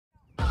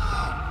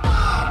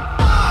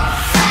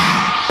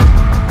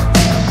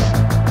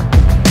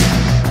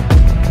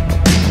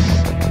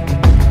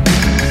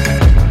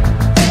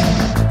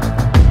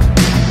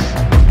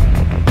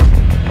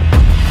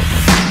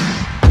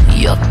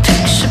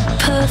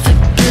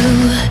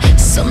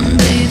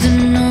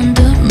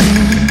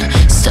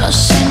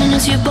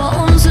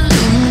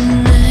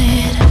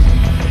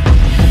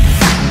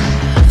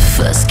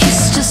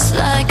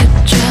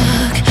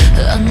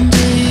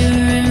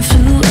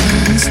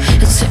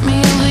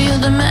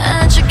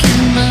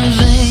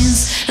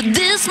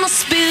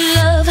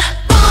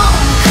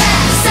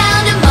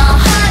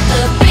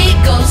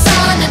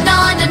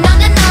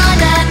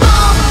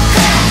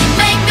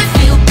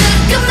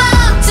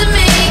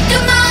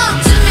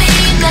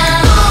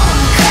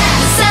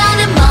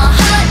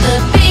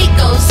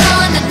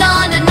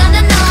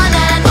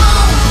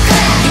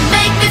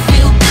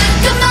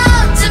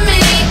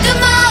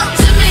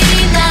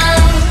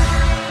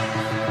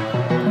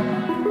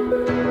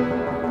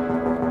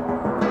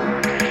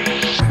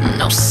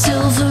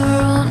silver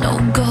or no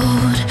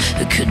gold,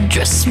 it could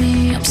dress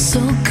me up so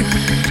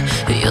good.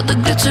 You're the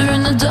glitter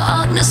in the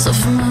darkness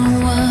of my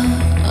world.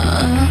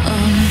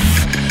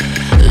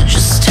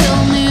 Just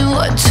tell me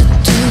what to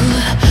do,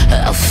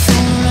 I'll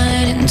fall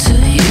right into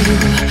you.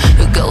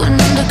 Going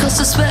under 'cause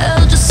the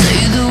spell, just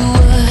say the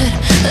word,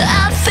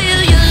 I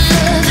feel your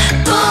love.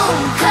 Boom,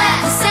 clap,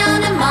 the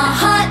sound in my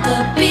heart, the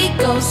beat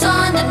goes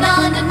on and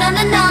on and on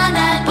and on.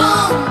 And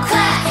boom,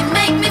 clap, you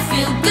make me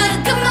feel good.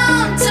 Come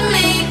on to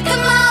me,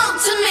 come on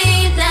to me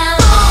now.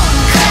 Boom,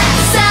 clap,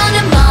 the sound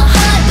in my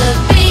heart, the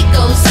beat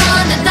goes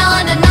on and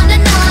on and on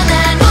and on.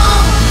 And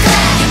boom,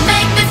 clap, you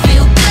make me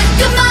feel good.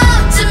 Come on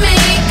to me,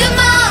 come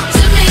on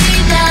to me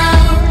now.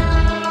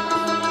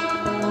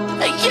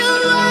 You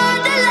are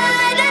the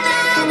light and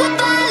I will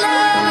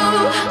follow.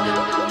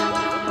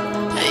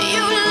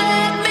 You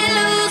let me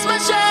lose my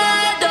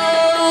shadow.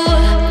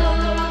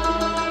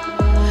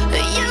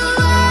 You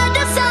are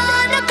the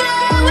sun, a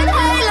glowing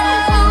halo,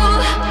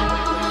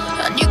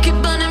 and you keep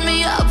burning me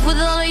up with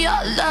all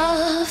your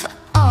love.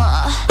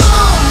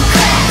 Boom,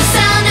 clap, the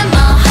sound in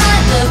my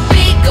heart, the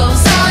beat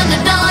goes on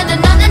and on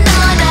and on and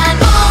on. And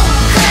boom,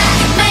 clap,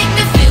 you make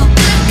me feel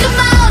good. Come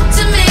on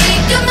to me,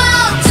 come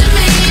on to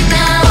me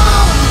now.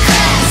 Boom,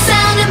 clap, the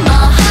sound in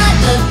my heart,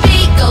 the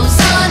beat goes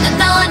on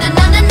and on and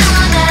on and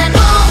on. And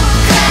boom,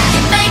 clap,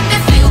 you make me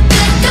feel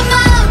good. Come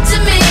on to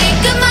me,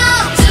 come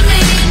on to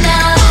me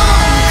now.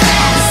 Boom,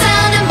 clap, the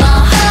sound in my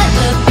heart,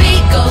 the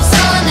beat goes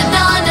on and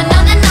on and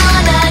on and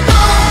on. And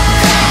boom,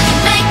 clap, you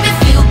make me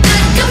feel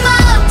good. Come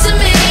on to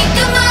me,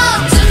 come on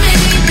to me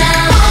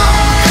now.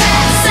 Boom, clap,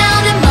 the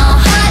sound in my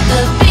heart,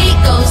 the beat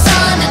goes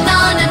on and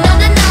on and on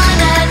and on.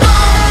 And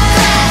boom,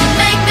 clap, you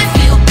make me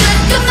feel good.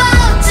 Come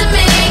on to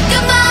me,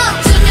 come on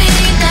to me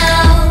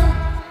now.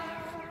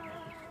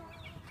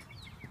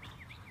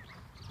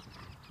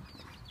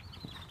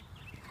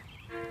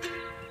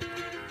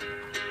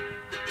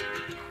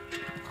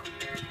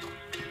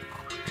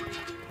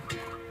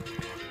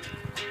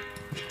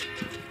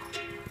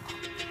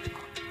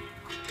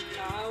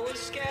 I was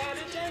scared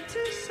of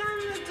dentists in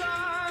the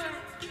dark.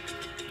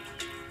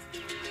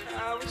 I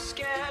was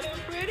scared of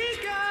pretty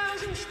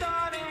girls and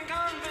starting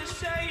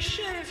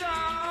conversations.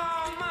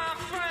 All my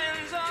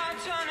friends are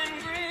turning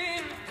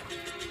green.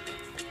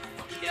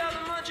 You're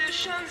the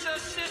magician's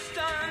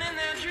assistant in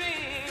their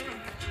dream.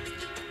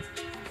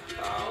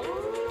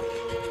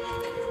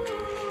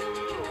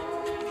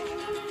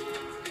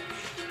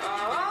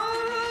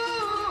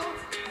 Oh,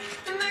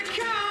 and they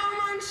come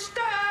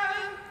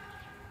unstuck.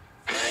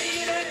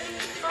 Lady,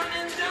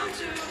 running down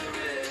to the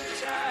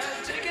riptide,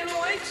 taken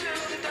away to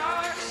the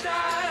dark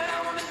side. I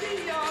wanna be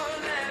your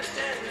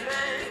left-hand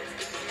man.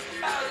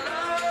 I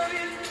love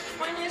you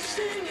when you're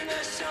singing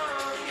that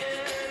song,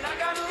 and I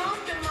got a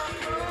lump in my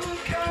throat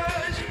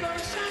 'cause you're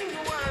gonna sing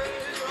the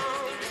words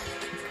wrong.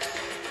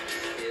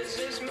 Is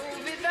this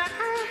movie that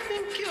I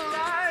think you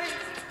like?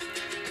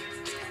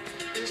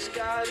 This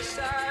guy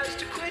decides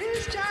to quit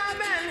his job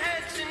and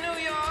head to New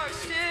York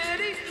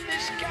City.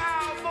 This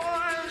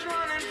cowboy's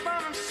running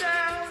from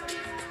himself.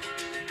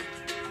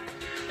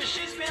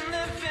 She's been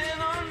living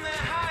on the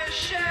highest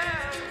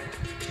shelf.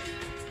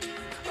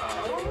 Oh,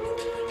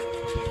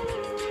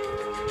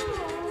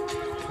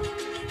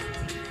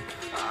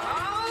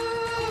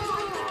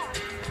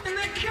 and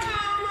they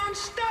come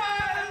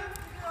unstuck.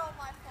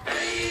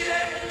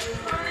 Lady,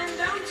 running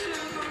down to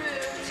the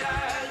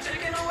riptide,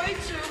 taken away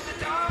to the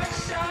dark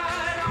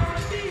side. I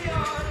wanna be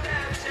your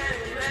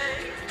left-hand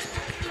man.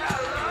 I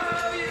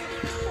love you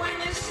when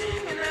you're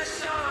singing that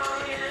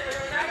song,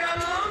 and I got a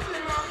lump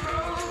in my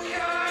throat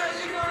 'cause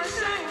you're gonna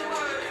sing the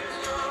words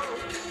wrong.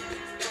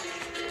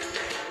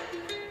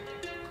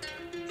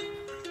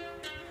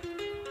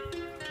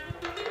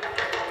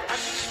 I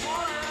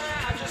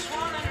just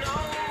wanna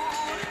know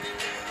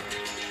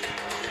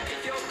if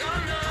you're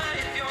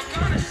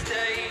gonna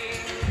stay.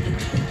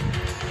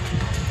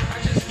 I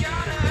just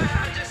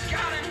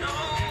gotta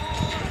know.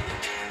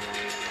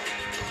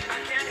 I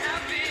can't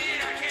have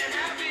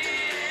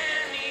it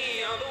any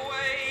other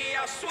way.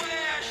 I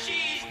swear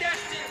she's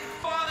destined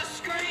for the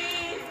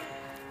screen.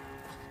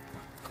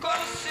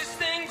 Closest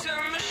thing to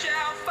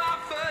Michelle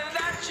Pfeiffer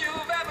that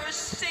you've ever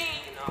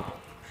seen. Oh,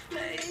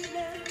 lady,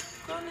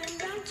 running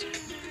down to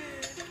the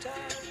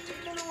riptide,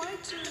 taken away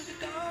to the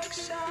dark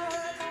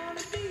side. I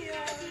wanna be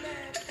your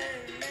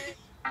left-hand man.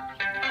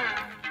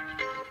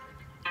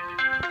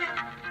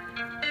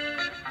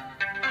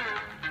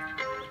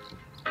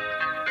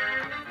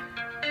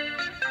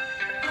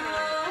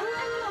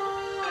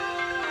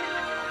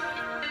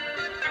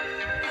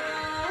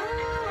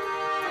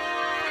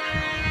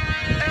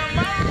 Am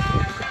I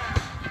wrong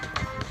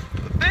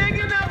for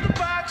thinking out the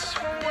box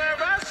from where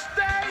I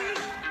stay?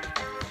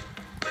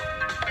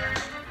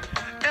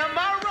 Am I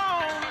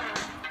wrong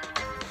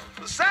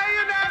for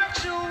saying that I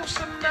choose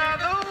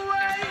another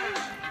way?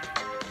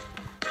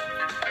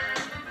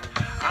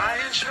 I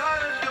ain't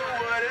trying to do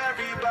what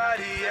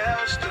everybody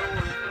else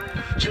doing,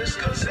 just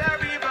 'cause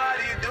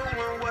everybody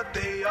doing what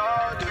they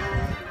all do.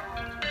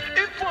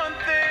 If one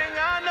thing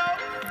I know,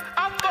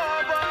 I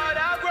fall but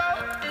I grow.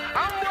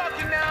 I'm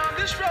walking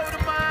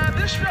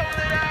this road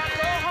that I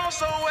go home.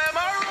 So am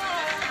I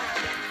wrong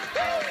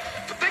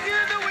for thinking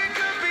that we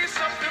could be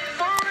something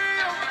for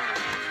real?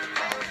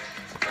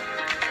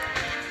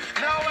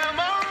 Now am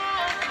I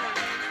wrong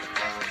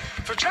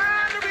for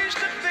trying to reach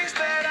the thing